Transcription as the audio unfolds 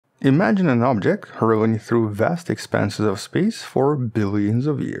Imagine an object hurtling through vast expanses of space for billions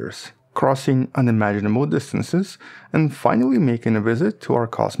of years, crossing unimaginable distances, and finally making a visit to our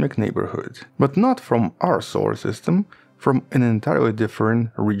cosmic neighborhood. But not from our solar system, from an entirely different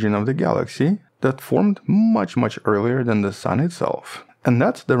region of the galaxy that formed much earlier than the Sun itself. And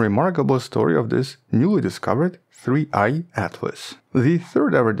that's the remarkable story of this newly discovered 3I Atlas, the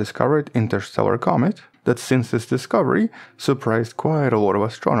third ever discovered interstellar comet that since its discovery surprised quite a lot of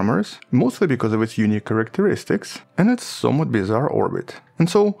astronomers, mostly because of its unique characteristics and its somewhat bizarre orbit. And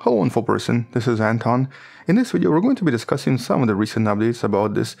so, hello info person, this is Anton. In this video we're going to be discussing some of the recent updates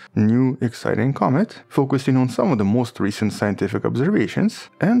about this new exciting comet, focusing on some of the most recent scientific observations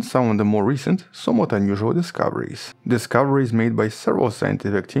and some of the more recent, somewhat unusual discoveries. Discoveries made by several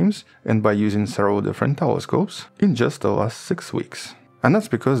scientific teams and by using several different telescopes in just the last 6 weeks. And that's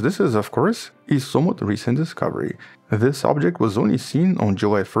because this is, of course, a somewhat recent discovery. This object was only seen on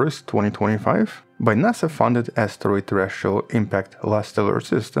July 1st, 2025 by NASA-funded Asteroid Terrestrial Impact Last Stellar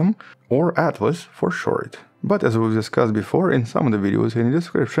System, or ATLAS for short. But as we've discussed before in some of the videos in the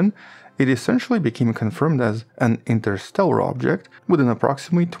description, it essentially became confirmed as an interstellar object within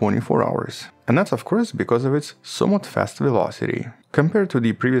approximately 24 hours. And that's of course because of its somewhat fast velocity. Compared to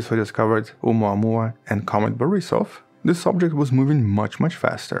the previously discovered Oumuamua and Comet Borisov, this object was moving much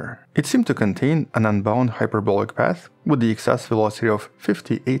faster. It seemed to contain an unbound hyperbolic path with the excess velocity of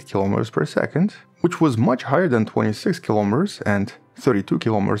 58 km per second, which was much higher than 26 km and 32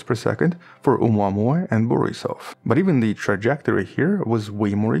 km per second for Oumuamua and Borisov. But even the trajectory here was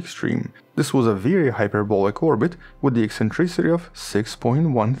way more extreme. This was a very hyperbolic orbit with the eccentricity of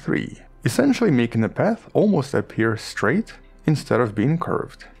 6.13, essentially making the path almost appear straight instead of being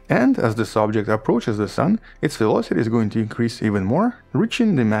curved. And as this object approaches the Sun, its velocity is going to increase even more,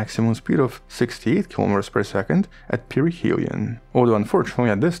 reaching the maximum speed of 68 km per second at perihelion. Although unfortunately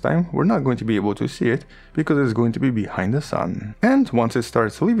at this time we're not going to be able to see it because it's going to be behind the Sun. And once it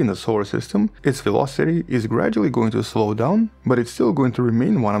starts leaving the solar system, its velocity is gradually going to slow down, but it's still going to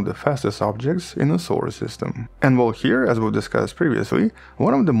remain one of the fastest objects in the solar system. And while here, as we've discussed previously,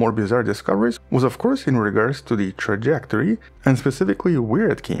 one of the more bizarre discoveries was of course in regards to the trajectory and specifically where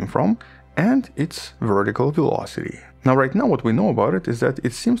it came from and its vertical velocity. Now right now what we know about it is that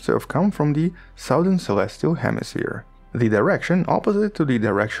it seems to have come from the southern celestial hemisphere, the direction opposite to the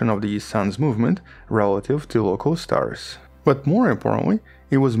direction of the Sun's movement relative to local stars. But more importantly,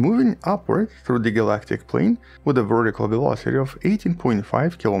 it was moving upward through the galactic plane with a vertical velocity of 18.5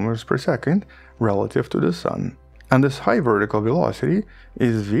 km per second relative to the Sun. And this high vertical velocity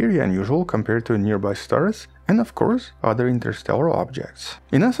is very unusual compared to nearby stars and of course other interstellar objects,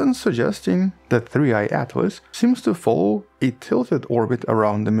 in essence suggesting that 3I Atlas seems to follow a tilted orbit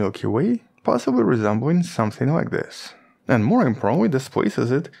around the Milky Way, possibly resembling something like this. And more importantly, this places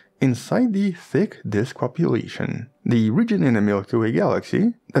it inside the thick disk population, the region in the Milky Way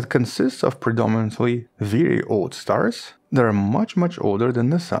galaxy that consists of predominantly very old stars that are much older than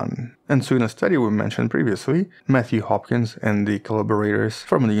the Sun. And so in a study we mentioned previously, Matthew Hopkins and the collaborators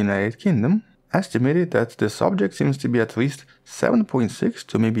from the United Kingdom estimated that this object seems to be at least 7.6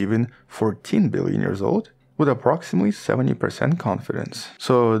 to maybe even 14 billion years old, with approximately 70% confidence.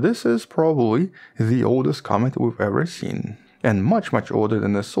 So this is probably the oldest comet we've ever seen, and much older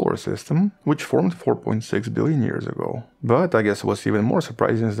than the solar system, which formed 4.6 billion years ago. But I guess what's even more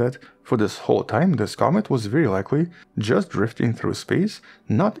surprising is that for this whole time this comet was very likely just drifting through space,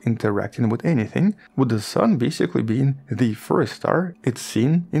 not interacting with anything, with the Sun basically being the first star it's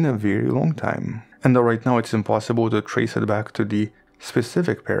seen in a very long time. And though right now it's impossible to trace it back to the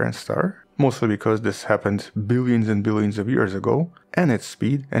specific parent star, mostly because this happened billions and billions of years ago, and its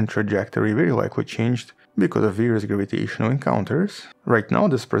speed and trajectory very likely changed because of various gravitational encounters, right now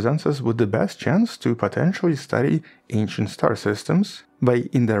this presents us with the best chance to potentially study ancient star systems by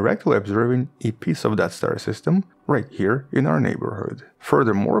indirectly observing a piece of that star system right here in our neighborhood.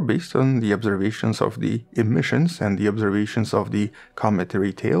 Furthermore, based on the observations of the emissions and the observations of the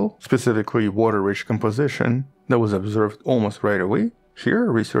cometary tail, specifically water-rich composition that was observed almost right away,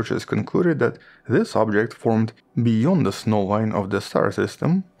 here, researchers concluded that this object formed beyond the snow line of the star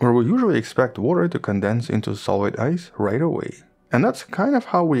system, where we usually expect water to condense into solid ice right away. And that's kind of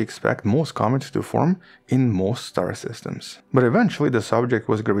how we expect most comets to form in most star systems. But eventually this object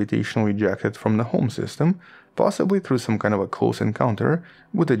was gravitationally ejected from the home system, possibly through some kind of a close encounter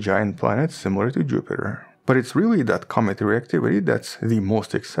with a giant planet similar to Jupiter. But it's really that comet reactivity that's the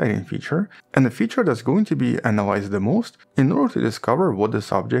most exciting feature, and the feature that's going to be analyzed the most in order to discover what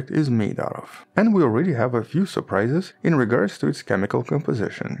this object is made out of. And we already have a few surprises in regards to its chemical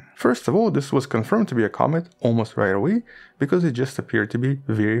composition. First of all, this was confirmed to be a comet almost right away because it just appeared to be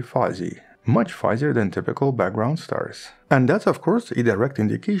very fuzzy. Much fuzzier than typical background stars. And that's of course a direct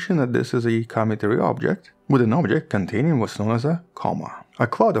indication that this is a cometary object, with an object containing what's known as a coma, a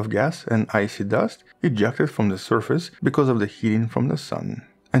cloud of gas and icy dust ejected from the surface because of the heating from the sun.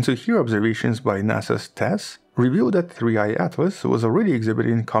 And so here observations by NASA's TESS revealed that 3I Atlas was already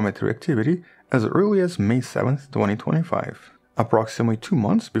exhibiting cometary activity as early as May 7, 2025. Approximately 2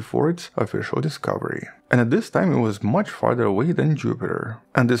 months before its official discovery. And at this time it was much farther away than Jupiter.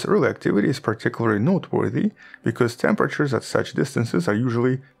 And this early activity is particularly noteworthy because temperatures at such distances are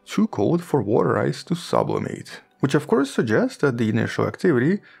usually too cold for water ice to sublimate. Which of course suggests that the initial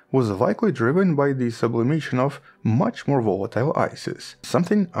activity was likely driven by the sublimation of much more volatile ices,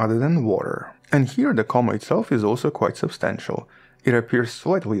 something other than water. And here the coma itself is also quite substantial. It appears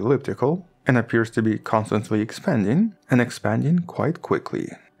slightly elliptical, and appears to be constantly expanding, and expanding quite quickly.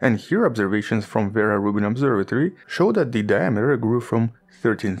 And here observations from Vera Rubin Observatory show that the diameter grew from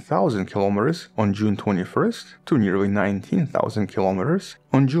 13,000 kilometers on June 21st to nearly 19,000 kilometers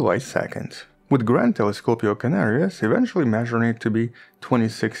on July 2nd, with Grand Telescopio Canarias eventually measuring it to be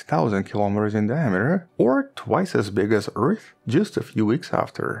 26,000 kilometers in diameter, or twice as big as Earth just a few weeks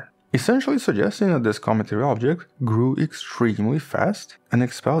after. Essentially suggesting that this cometary object grew extremely fast and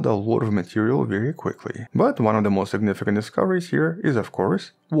expelled a lot of material very quickly. But one of the most significant discoveries here is of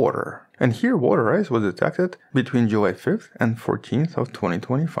course water. And here water ice was detected between July 5th and 14th of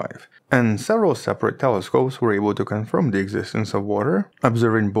 2025. And several separate telescopes were able to confirm the existence of water,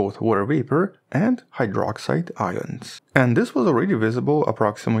 observing both water vapor and hydroxide ions. And this was already visible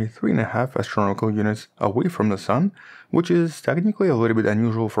approximately 3.5 astronomical units away from the Sun, which is technically a little bit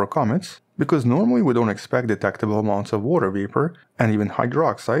unusual for comets, because normally we don't expect detectable amounts of water vapor and even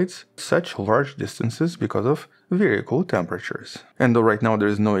hydroxides at such large distances because of very cold temperatures. And though right now there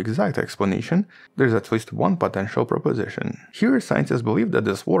is no exact explanation, there's at least one potential proposition. Here scientists believe that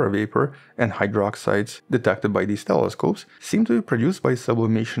this water vapor and hydroxides detected by these telescopes seem to be produced by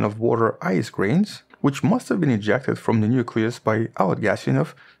sublimation of water ice grains, which must have been ejected from the nucleus by outgassing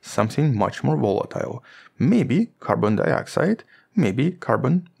of something much more volatile. Maybe carbon dioxide, maybe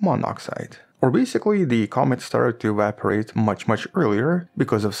carbon monoxide. Or basically the comet started to evaporate much earlier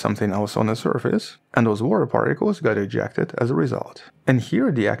because of something else on the surface, and those water particles got ejected as a result. And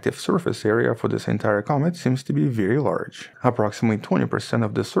here the active surface area for this entire comet seems to be very large. Approximately 20%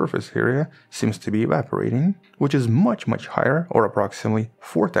 of the surface area seems to be evaporating, which is much higher, or approximately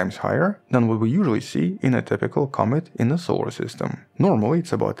 4 times higher, than what we usually see in a typical comet in the solar system. Normally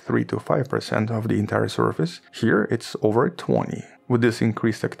it's about 3 to 5% of the entire surface, here it's over 20%. With this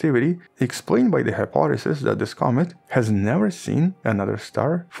increased activity, explained by the hypothesis that this comet has never seen another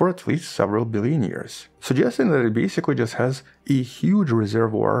star for at least several billion years, suggesting that it basically just has a huge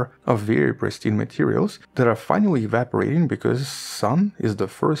reservoir of very pristine materials that are finally evaporating because Sun is the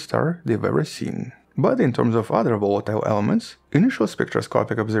first star they've ever seen. But in terms of other volatile elements, initial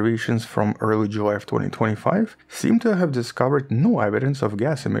spectroscopic observations from early July of 2025 seem to have discovered no evidence of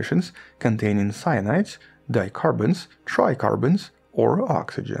gas emissions containing cyanides, dicarbons, tricarbons, or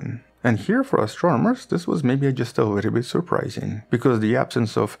oxygen. And here for astronomers this was maybe just a little bit surprising, because the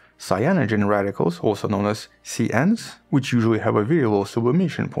absence of cyanogen radicals, also known as CNs, which usually have a very low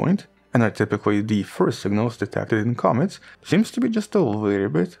sublimation point, and are typically the first signals detected in comets, seems to be just a little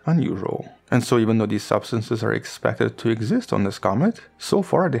bit unusual. And so even though these substances are expected to exist on this comet, so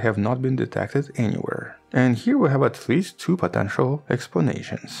far they have not been detected anywhere. And here we have at least 2 potential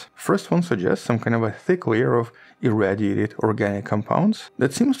explanations. First one suggests some kind of a thick layer of irradiated organic compounds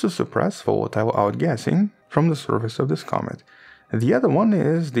that seems to suppress volatile outgassing from the surface of this comet. The other one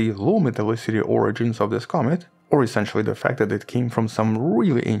is the low metallicity origins of this comet, or essentially the fact that it came from some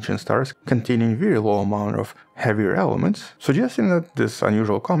really ancient stars containing very low amount of heavier elements, suggesting that this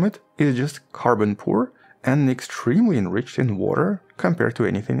unusual comet is just carbon poor and extremely enriched in water compared to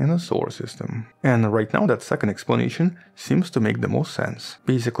anything in the solar system. And right now that second explanation seems to make the most sense.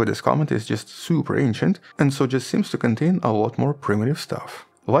 Basically this comet is just super ancient and so just seems to contain a lot more primitive stuff.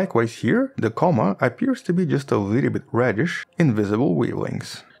 Likewise here, the coma appears to be just a little bit reddish in visible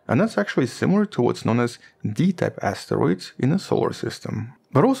wavelengths. And that's actually similar to what's known as D-type asteroids in the solar system.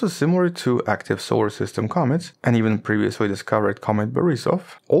 But also similar to active solar system comets, and even previously discovered comet Borisov,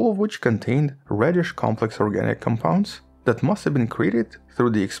 all of which contained reddish complex organic compounds that must have been created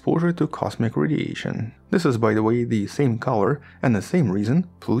through the exposure to cosmic radiation. This is, by the way, the same color and the same reason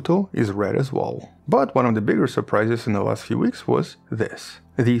Pluto is red as well. But one of the bigger surprises in the last few weeks was this: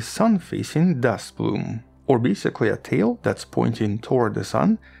 the sun-facing dust plume, or basically a tail that's pointing toward the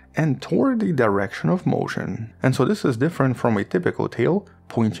sun and toward the direction of motion. And so this is different from a typical tail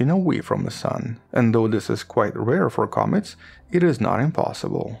pointing away from the sun. And though this is quite rare for comets, it is not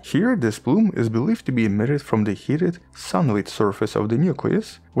impossible. Here, this plume is believed to be emitted from the heated, sunlit surface of the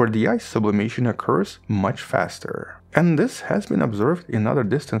nucleus, where the ice sublimation occurs much faster. And this has been observed in other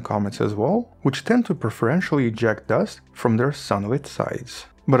distant comets as well, which tend to preferentially eject dust from their sunlit sides.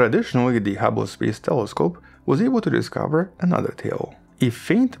 But additionally, the Hubble Space Telescope was able to discover another tail. A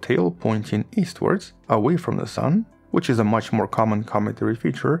faint tail pointing eastwards, away from the sun, which is a much more common cometary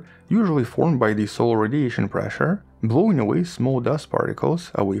feature, usually formed by the solar radiation pressure, blowing away small dust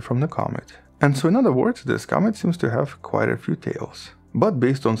particles away from the comet. And so in other words, this comet seems to have quite a few tails. But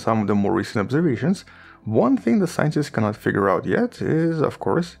based on some of the more recent observations, one thing the scientists cannot figure out yet is, of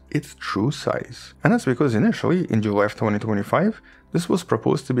course, its true size. And that's because initially, in July of 2025, this was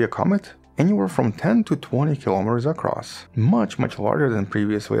proposed to be a comet anywhere from 10 to 20 kilometers across, much larger than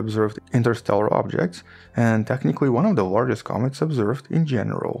previously observed interstellar objects, and technically one of the largest comets observed in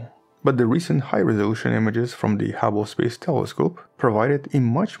general. But the recent high-resolution images from the Hubble Space Telescope provided a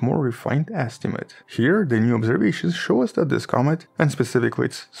much more refined estimate. Here, the new observations show us that this comet, and specifically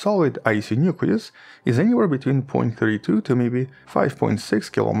its solid icy nucleus, is anywhere between 0.32 to maybe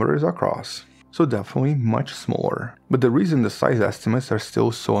 5.6 kilometers across. So definitely much smaller. But the reason the size estimates are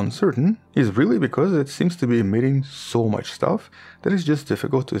still so uncertain is really because it seems to be emitting so much stuff that it's just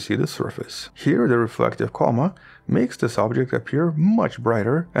difficult to see the surface. Here, the reflective coma makes this object appear much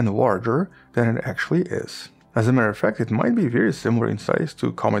brighter and larger than it actually is. As a matter of fact, it might be very similar in size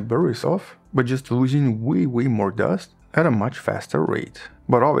to Comet Borisov, but just losing way more dust at a much faster rate.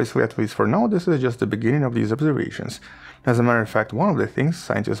 But obviously, at least for now, this is just the beginning of these observations. As a matter of fact, one of the things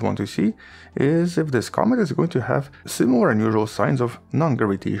scientists want to see is if this comet is going to have similar unusual signs of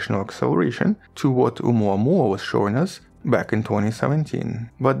non-gravitational acceleration to what Oumuamua was showing us back in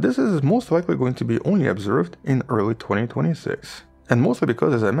 2017. But this is most likely going to be only observed in early 2026. And mostly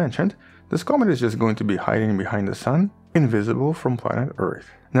because, as I mentioned, this comet is just going to be hiding behind the sun, invisible from planet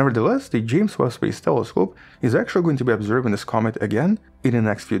Earth. Nevertheless, the James Webb Space Telescope is actually going to be observing this comet again in the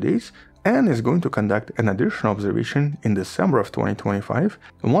next few days, and is going to conduct an additional observation in December of 2025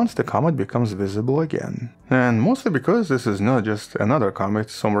 once the comet becomes visible again. And mostly because this is not just another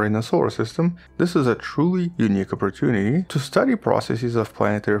comet somewhere in the solar system, this is a truly unique opportunity to study processes of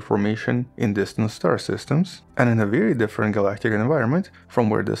planetary formation in distant star systems and in a very different galactic environment from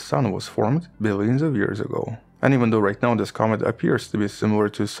where the Sun was formed billions of years ago. And even though right now this comet appears to be similar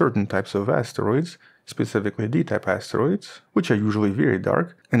to certain types of asteroids, specifically D-type asteroids, which are usually very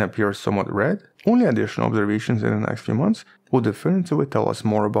dark and appear somewhat red, only additional observations in the next few months will definitively tell us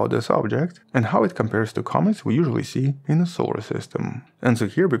more about this object and how it compares to comets we usually see in the solar system. And so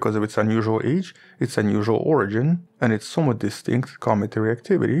here, because of its unusual age, its unusual origin, and its somewhat distinct cometary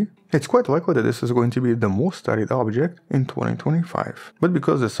activity, it's quite likely that this is going to be the most studied object in 2025. But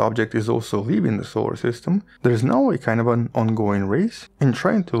because this object is also leaving the solar system, there's now a kind of an ongoing race in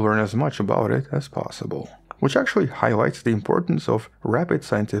trying to learn as much about it as possible, which actually highlights the importance of rapid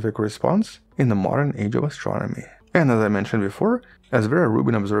scientific response in the modern age of astronomy. And as I mentioned before, as Vera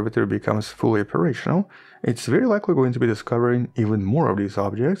Rubin Observatory becomes fully operational, it's very likely going to be discovering even more of these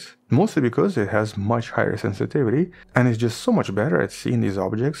objects, mostly because it has much higher sensitivity and is just so much better at seeing these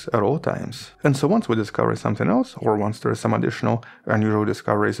objects at all times. And so once we discover something else, or once there are some additional unusual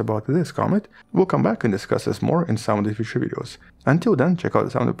discoveries about this comet, we'll come back and discuss this more in some of the future videos. Until then, check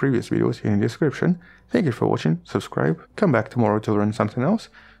out some of the previous videos in the description. Thank you for watching, subscribe, come back tomorrow to learn something else,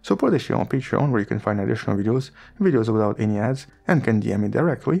 support the channel on Patreon where you can find additional videos without any ads, and can DM me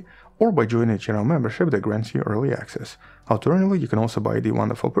directly, or by joining a channel membership that grants you early access. Alternatively, you can also buy the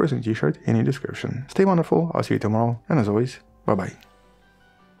Wonderful Person t-shirt in the description. Stay wonderful, I'll see you tomorrow, and as always, bye bye.